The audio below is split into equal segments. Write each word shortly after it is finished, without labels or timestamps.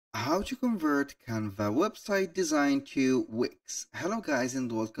How to convert Canva website design to Wix. Hello guys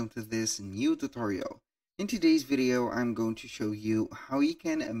and welcome to this new tutorial. In today's video, I'm going to show you how you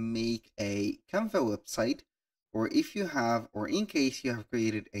can make a Canva website, or if you have, or in case you have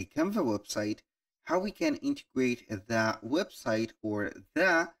created a Canva website, how we can integrate that website or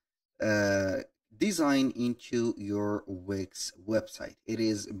that design into your Wix website. It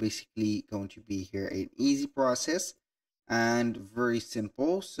is basically going to be here an easy process and very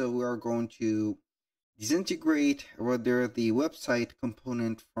simple. So we are going to disintegrate rather the website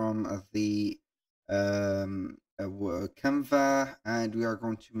component from the Canva, and we are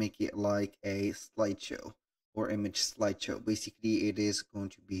going to make it like a slideshow or image slideshow. Basically, it is going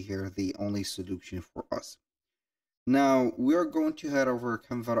to be here the only solution for us. Now we are going to head over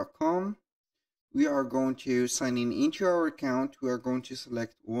canva.com. We are going to sign in into our account. We are going to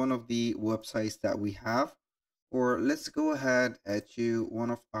select one of the websites that we have, or let's go ahead to one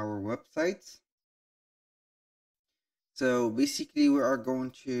of our websites. So basically we are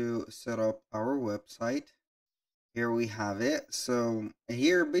going to set up our website. Here we have it. So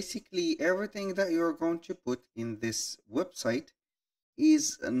here basically everything that you're going to put in this website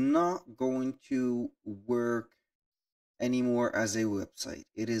is not going to work anymore as a website.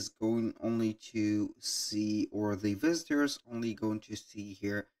 It is going only to see, or the visitors only going to see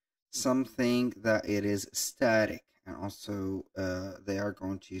here something that it is static, and also they are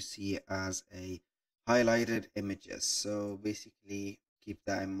going to see it as a highlighted images. So basically keep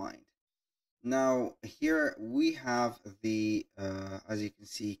that in mind. Now here we have the as you can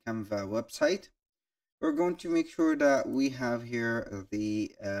see, Canva website. We're going to make sure that we have here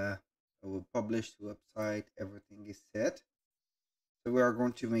the published website. Everything is set. So we are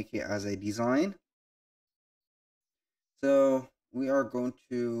going to make it as a design. So we are going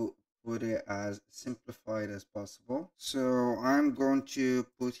to put it as simplified as possible. So I'm going to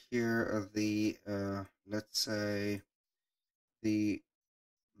put here the let's say the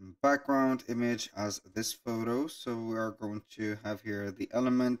background image as this photo. So we are going to have here the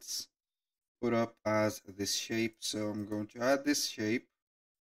elements put up as this shape. So I'm going to add this shape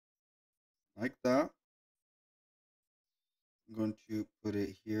like that. I'm going to put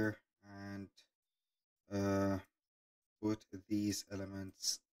it here and put these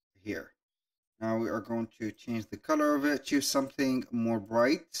elements here. Now we are going to change the color of it to something more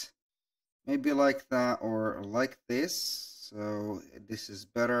bright, maybe like that or like this. So this is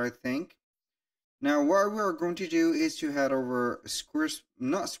better, I think. Now what we are going to do is to head over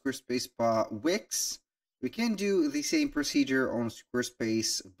not Squarespace, but Wix. We can do the same procedure on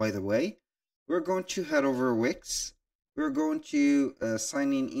Squarespace, by the way. We're going to head over Wix. We're going to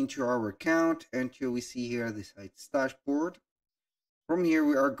sign in into our account until we see here the site's dashboard. From here,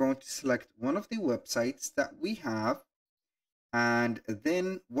 we are going to select one of the websites that we have. And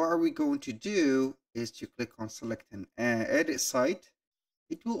then what are we going to do is to click on select an edit site.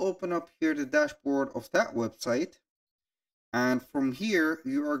 It will open up here the dashboard of that website. And from here,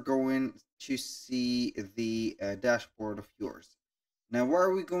 you are going to see the dashboard of yours. Now, what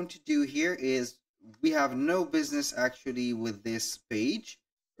are we going to do here is we have no business actually with this page.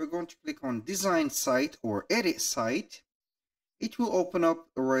 We're going to click on design site or edit site. It will open up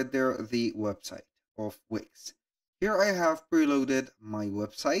right there the website of Wix. Here I have preloaded my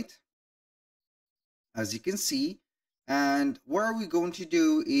website, as you can see. And what are we going to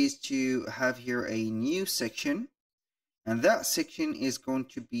do is to have here a new section. And that section is going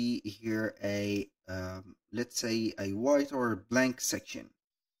to be here a, let's say a white or blank section.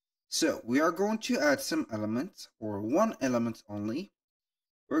 So we are going to add some elements, or one element only.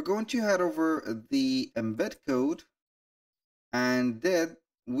 We're going to head over the embed code, and then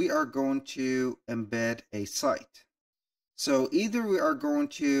we are going to embed a site. So either we are going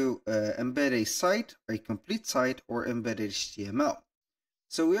to embed a site, a complete site, or embed HTML.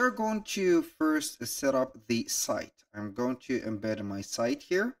 So we are going to first set up the site. I'm going to embed my site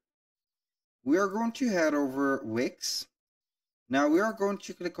here. We are going to head over Wix. Now we are going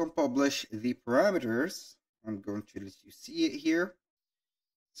to click on publish the parameters. I'm going to let you see it here.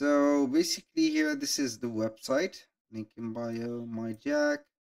 So basically here, this is the website. Link in bio, my Jack.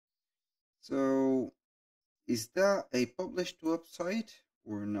 So is that a published website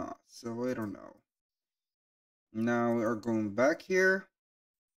or not? So I don't know. Now we are going back here.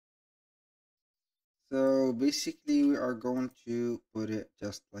 So basically we are going to put it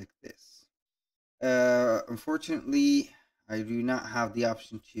just like this. Unfortunately, I do not have the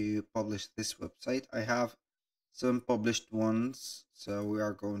option to publish this website. I have some published ones, so we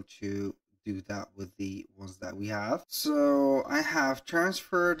are going to do that with the ones that we have. So I have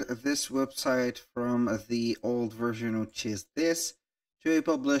transferred this website from the old version, which is this, to a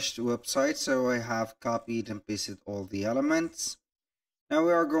published website. So I have copied and pasted all the elements. Now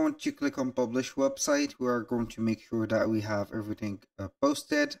we are going to click on publish website. We are going to make sure that we have everything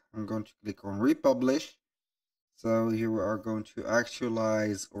posted. I'm going to click on republish. So here we are going to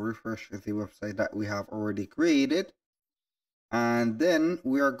actualize or refresh the website that we have already created. And then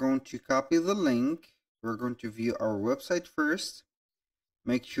we are going to copy the link. We're going to view our website first.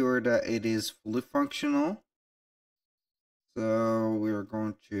 Make sure that it is fully functional. So we are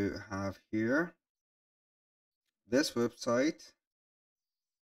going to have here this website.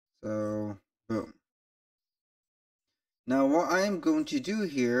 So boom. Now what I am going to do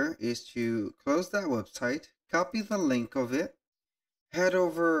here is to close that website, copy the link of it, head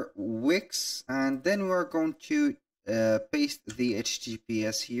over Wix, and then we are going to paste the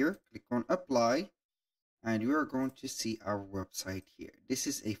HTTPS here, click on apply, and you are going to see our website here. This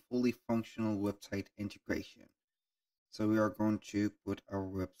is a fully functional website integration. So we are going to put our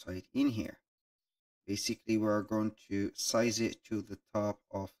website in here. Basically, we are going to size it to the top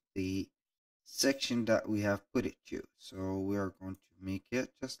of the section that we have put it to. So we are going to make it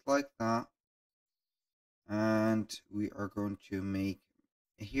just like that. And we are going to make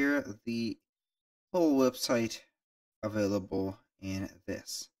here the whole website available in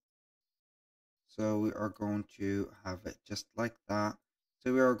this. So we are going to have it just like that.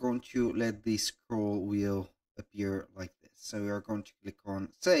 So we are going to let the scroll wheel appear like this. So we are going to click on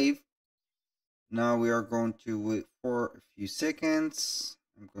save. Now we are going to wait for a few seconds.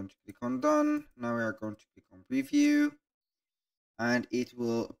 I'm going to click on done. Now we are going to click on preview, and it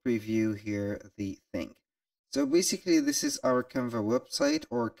will preview here the thing. So basically this is our Canva website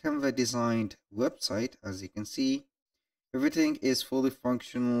or Canva designed website. As you can see, everything is fully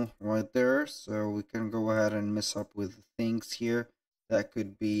functional right there. So we can go ahead and mess up with things here that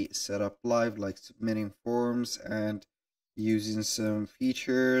could be set up live, like submitting forms and using some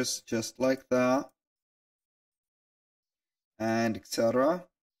features just like that, and etc.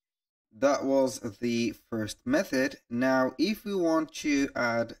 That was the first method. Now if we want to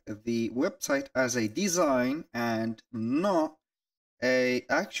add the website as a design and not a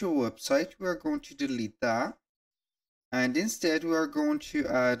actual website, we are going to delete that, and instead we are going to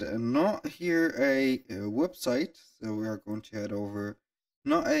add not here a website. So we are going to head over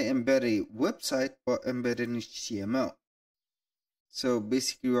not a embedded website but embedded HTML. So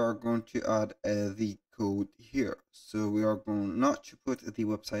basically we are going to add the code here. So we are going not to put the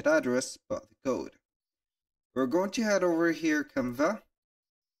website address but the code. We're going to head over here Canva.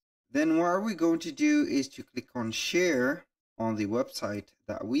 Then what we're going to do is to click on share on the website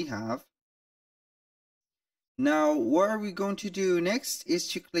that we have. Now what are we going to do next is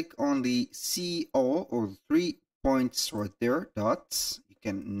to click on the CO or 3 points right there, dots. You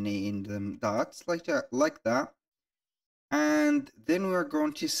can name them dots like that. And then we are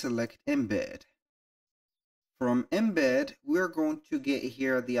going to select embed. From embed, we are going to get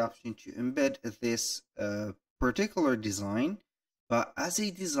here the option to embed this particular design, but as a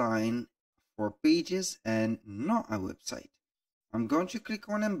design for pages and not a website. I'm going to click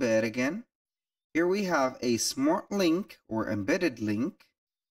on embed again. Here we have a smart link or embedded link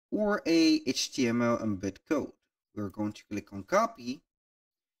or a HTML embed code. We're going to click on copy.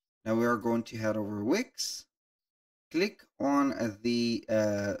 Now we are going to head over Wix. Click on the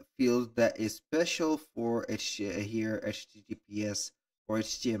field that is special for here HTTPS or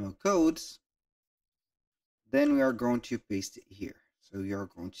HTML codes. Then we are going to paste it here. So you are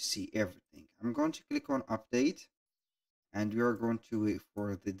going to see everything. I'm going to click on update, and we are going to wait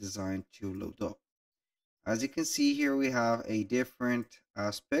for the design to load up. As you can see here, we have a different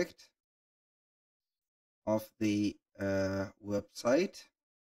aspect of the website.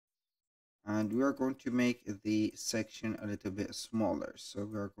 And we are going to make the section a little bit smaller. So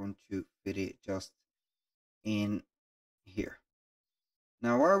we are going to fit it just in here.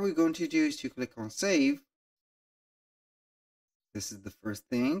 Now what we're going to do is to click on save. This is the first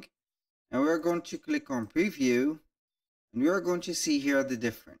thing. And we are going to click on preview. And we are going to see here the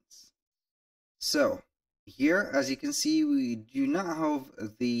difference. So here, as you can see, we do not have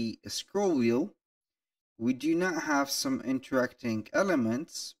the scroll wheel. We do not have some interacting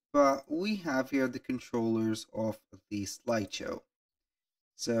elements, but we have here the controllers of the slideshow.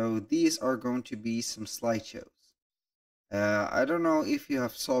 So these are going to be some slideshows. I don't know if you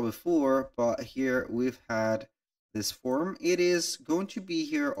have saw before, but here we've had this form. It is going to be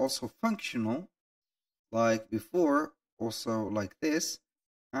here also functional, like before, also like this,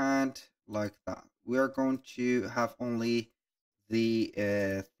 and like that. We are going to have only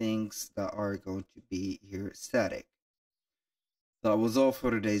the things that are going to be here static. That was all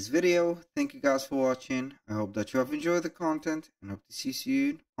for today's video. Thank you guys for watching. I hope that you have enjoyed the content and hope to see you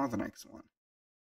soon on the next one.